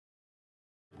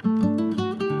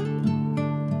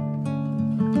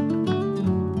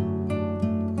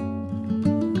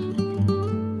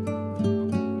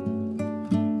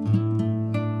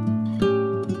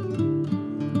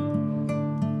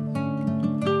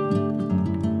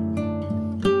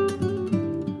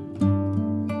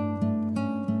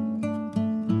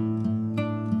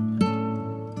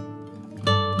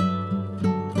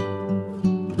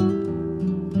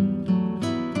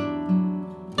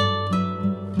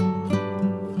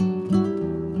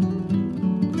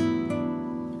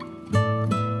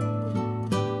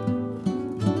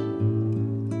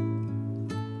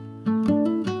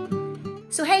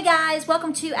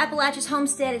welcome to Appalachia's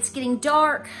Homestead. It's getting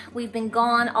dark. We've been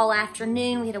gone all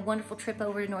afternoon. We had a wonderful trip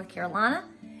over to North Carolina.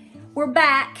 We're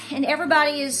back and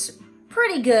everybody is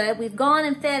pretty good. We've gone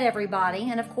and fed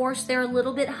everybody, and of course they're a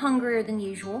little bit hungrier than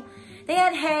usual. They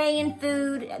had hay and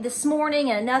food this morning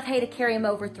and enough hay to carry them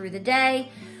over through the day.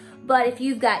 But if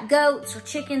you've got goats or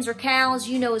chickens or cows,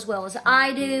 you know as well as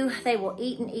I do, they will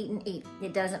eat and eat and eat.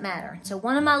 It doesn't matter. So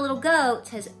one of my little goats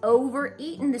has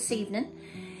overeaten this evening.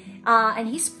 And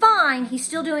he's fine, he's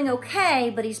still doing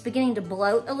okay, but he's beginning to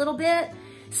bloat a little bit.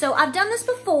 So I've done this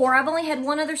before. I've only had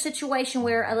one other situation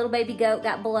where a little baby goat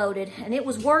got bloated, and it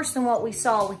was worse than what we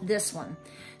saw with this one.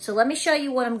 So let me show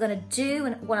you what I'm gonna do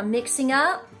and what I'm mixing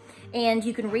up, and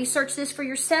you can research this for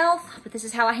yourself, but this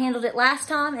is how I handled it last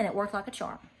time, and it worked like a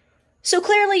charm. So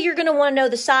clearly you're going to want to know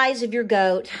the size of your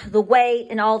goat, the weight,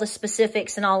 and all the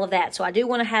specifics and all of that. So I do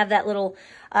want to have that little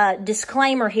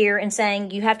disclaimer here in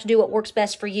saying you have to do what works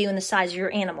best for you and the size of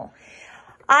your animal.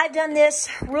 I've done this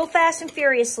real fast and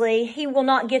furiously. He will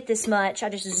not get this much. I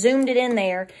just zoomed it in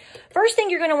there. First thing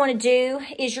you're going to want to do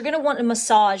is you're going to want to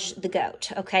massage the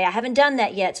goat. Okay, I haven't done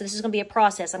that yet, so this is going to be a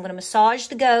process. I'm going to massage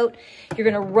the goat. You're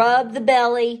going to rub the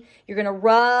belly. You're going to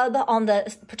rub on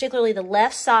particularly the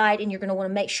left side, and you're going to want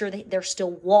to make sure that they're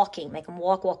still walking. Make them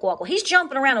walk, walk, walk. Well, he's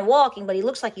jumping around and walking, but he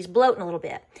looks like he's bloating a little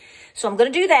bit. So I'm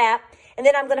going to do that. And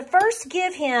then I'm going to first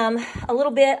give him a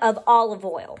little bit of olive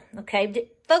oil. Okay,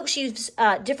 folks use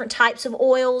different types of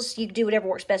oils. You can do whatever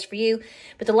works best for you.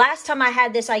 But the last time I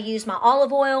had this, I used my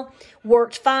olive oil.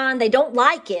 Worked fine. They don't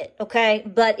like it, okay?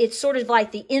 But it's sort of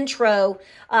like the intro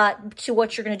to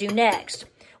what you're going to do next,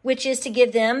 which is to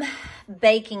give them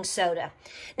baking soda.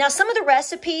 Now, some of the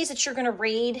recipes that you're going to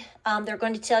read, they're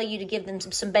going to tell you to give them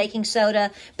some baking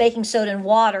soda and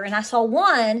water. And I saw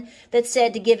one that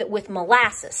said to give it with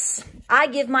molasses. I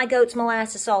give my goats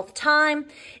molasses all the time.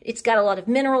 It's got a lot of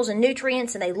minerals and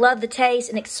nutrients, and they love the taste,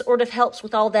 and it sort of helps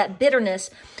with all that bitterness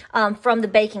from the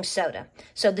baking soda.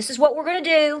 So this is what we're going to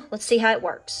do. Let's see how it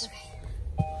works.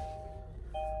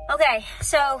 Okay,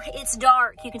 so it's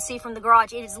dark. You can see from the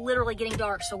garage, it is literally getting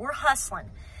dark. So we're hustling.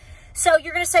 So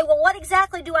you're going to say, well, what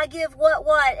exactly do I give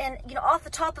what? And, you know, off the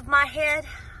top of my head,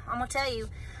 I'm going to tell you,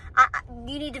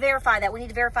 you need to verify that. We need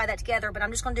to verify that together, but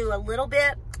I'm just going to do a little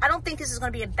bit. I don't think this is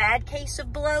going to be a bad case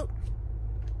of bloat.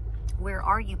 Where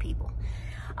are you people?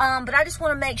 But I just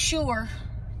want to make sure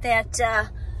that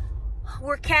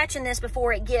we're catching this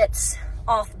before it gets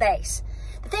off base.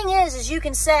 The thing is you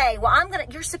can say, well,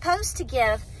 you're supposed to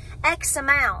give X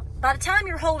amount. By the time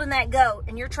you're holding that goat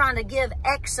and you're trying to give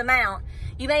X amount,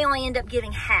 you may only end up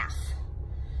giving half.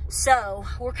 So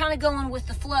we're kind of going with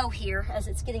the flow here as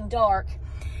it's getting dark.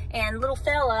 And little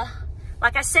fella,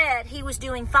 like I said, he was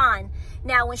doing fine.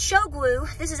 Now when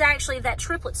Shogwu, this is actually that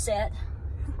triplet set,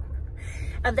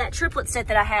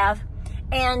 that I have,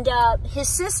 and his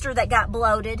sister that got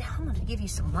bloated, I'm going to give you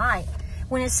some light.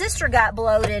 When his sister got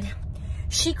bloated,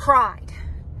 she cried.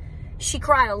 She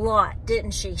cried a lot,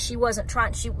 didn't she? She wasn't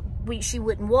trying, she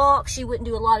wouldn't walk, she wouldn't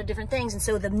do a lot of different things. And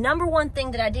so the number one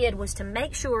thing that I did was to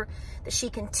make sure that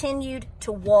she continued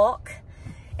to walk.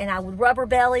 And I would rub her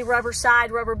belly, rub her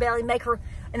side, rub her belly, make her,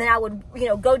 and then I would, you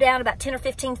know, go down about 10 or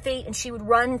 15 feet and she would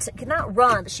run, not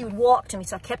run, but she would walk to me.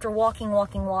 So I kept her walking,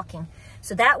 walking, walking.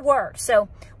 So that worked. So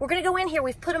we're going to go in here.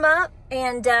 We've put them up,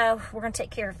 and we're going to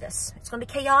take care of this. It's going to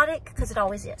be chaotic because it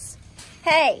always is.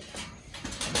 Hey.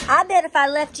 I bet if I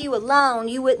left you alone,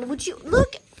 you wouldn't, would you?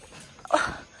 Look,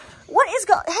 what is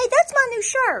going, hey, that's my new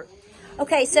shirt.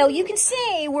 Okay, so you can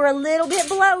see we're a little bit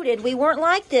bloated. We weren't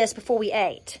like this before we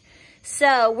ate.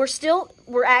 So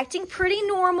we're acting pretty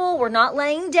normal. We're not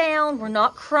laying down. We're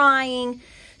not crying.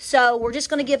 So we're just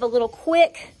going to give a little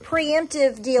quick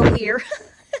preemptive deal here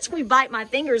as we bite my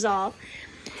fingers off.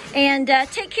 And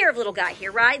take care of little guy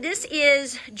here, right? This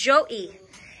is Joey,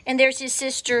 and there's his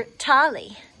sister,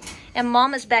 Tali. And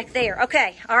Mama's back there.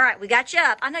 Okay, all right, we got you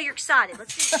up. I know you're excited.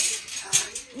 Let's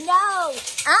see. No,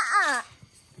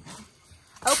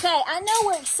 Okay, I know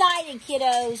we're excited,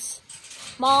 kiddos.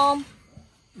 Mom,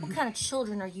 what kind of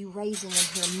children are you raising in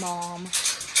here, Mom?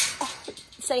 Oh,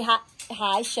 say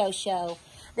hi, Sho.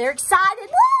 They're excited.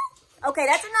 Woo! Okay,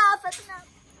 that's enough. That's enough.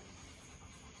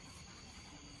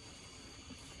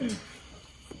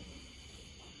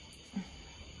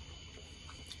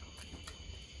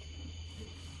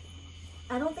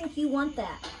 I don't think you want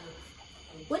that.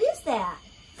 What is that?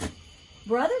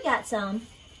 Brother got some.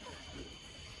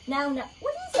 No.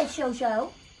 What is that, Sho?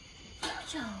 Sho.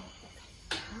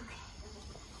 Okay.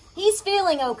 He's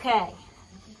feeling okay.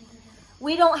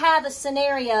 We don't have a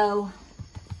scenario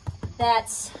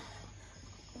that's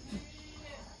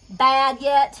bad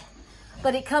yet,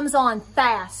 but it comes on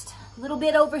fast. A little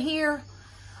bit over here,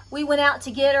 We went out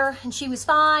to get her and she was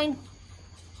fine.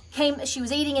 She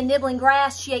was eating and nibbling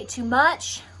grass. She ate too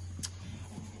much.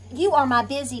 You are my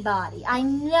busybody. I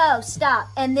know, stop.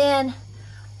 And then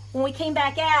when we came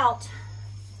back out,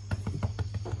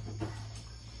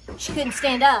 she couldn't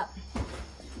stand up.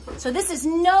 So this is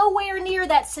nowhere near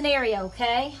that scenario,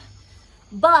 okay?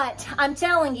 But I'm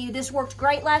telling you, this worked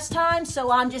great last time,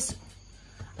 so I'm just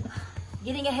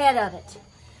getting ahead of it.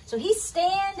 So he's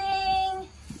standing,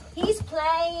 he's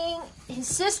playing, his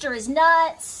sister is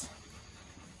nuts.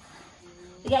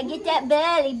 We gotta get that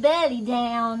belly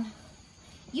down.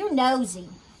 You're nosy.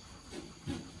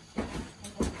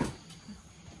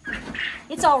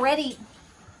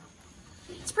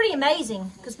 It's pretty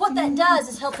amazing, because what that does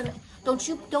is help him. Don't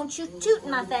you toot in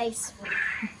my face.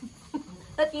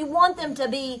 But you want them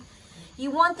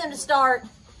to start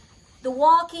the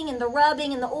walking and the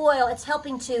rubbing and the oil. It's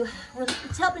helping to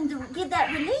give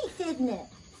that relief, isn't it?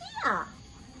 Yeah.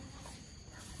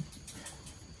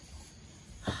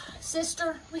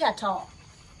 Sister, we gotta talk.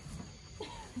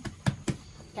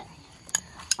 Okay.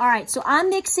 All right, so I'm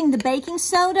mixing the baking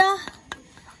soda.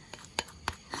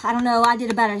 I don't know, I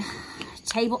did about a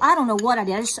table. I don't know what I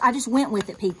did. I just went with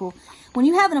it, people. When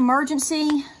you have an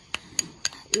emergency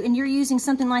and you're using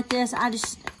something like this, I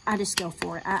just go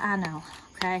for it. I know,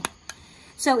 okay?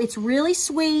 So it's really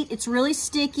sweet, it's really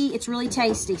sticky, it's really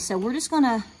tasty. So we're just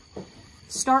gonna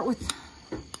start with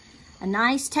a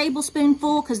nice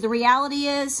tablespoonful, because the reality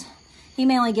is he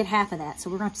may only get half of that. So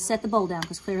we're gonna have to set the bowl down,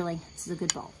 because clearly this is a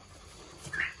good bowl.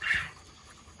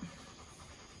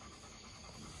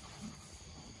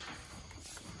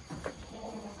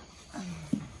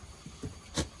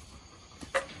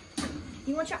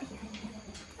 You want to try here?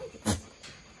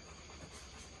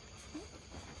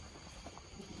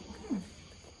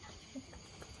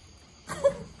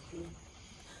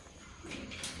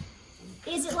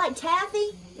 Is it like taffy?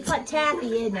 It's like taffy,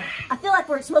 isn't it? I feel like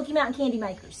we're at Smoky Mountain Candy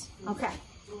Makers. Okay.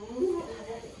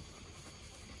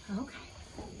 Okay.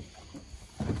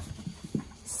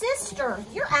 Sister,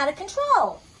 you're out of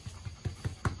control.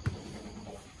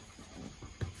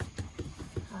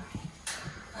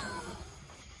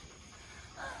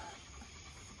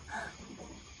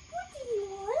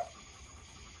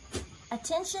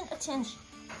 Attention, attention.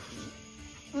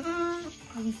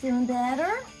 Are you feeling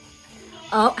better?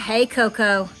 Oh, hey,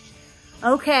 Coco.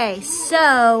 Okay,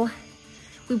 so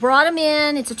we brought them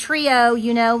in. It's a trio,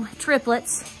 you know,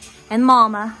 triplets and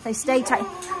Mama. They stay tight.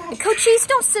 Hey, Cochise,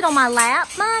 don't sit on my lap.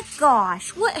 My gosh,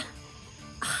 what?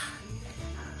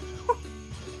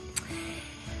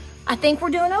 I think we're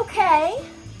doing okay.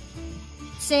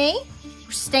 See?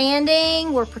 We're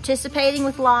standing. We're participating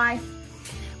with life.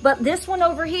 But this one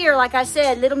over here, like I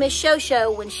said, Little Miss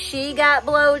Shosho, when she got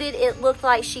bloated, it looked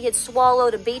like she had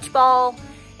swallowed a beach ball,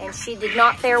 and she did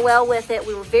not fare well with it.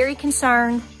 We were very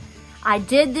concerned. I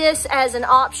did this as an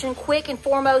option, quick and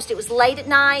foremost. It was late at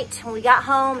night when we got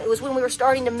home. It was when we were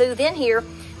starting to move in here. Do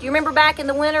you remember back in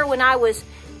the winter when I was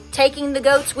taking the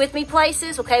goats with me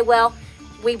places? Okay, well,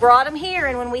 we brought them here,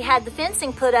 and when we had the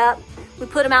fencing put up, we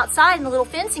put them outside in the little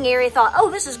fencing area, thought, oh,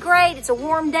 this is great. It's a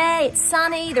warm day. It's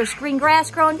sunny. There's green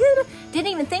grass growing. Didn't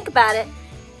even think about it.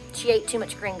 She ate too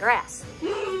much green grass.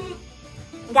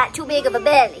 Got too big of a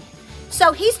belly.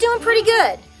 So he's doing pretty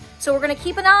good. So we're going to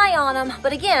keep an eye on him.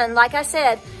 But again, like I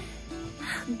said,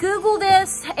 Google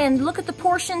this and look at the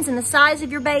portions and the size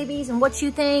of your babies and what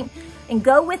you think and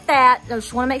go with that. I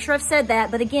just want to make sure I've said that.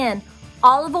 But again,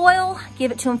 olive oil,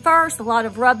 give it to them first. A lot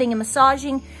of rubbing and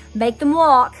massaging. Make them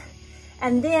walk.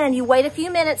 And then you wait a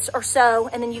few minutes or so,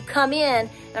 and then you come in,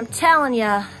 and I'm telling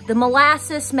you, the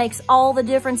molasses makes all the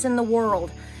difference in the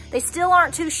world. They still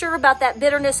aren't too sure about that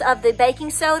bitterness of the baking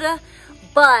soda,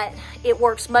 but it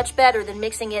works much better than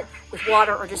mixing it with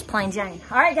water or just plain Jane.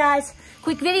 All right, guys,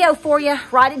 quick video for you.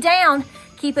 Write it down.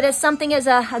 Keep it as something as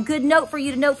a good note for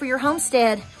you to note for your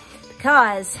homestead,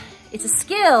 because it's a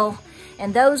skill,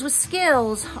 and those with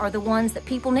skills are the ones that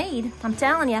people need. I'm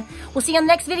telling you. We'll see you on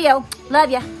the next video.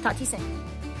 Love you. Talk to you soon.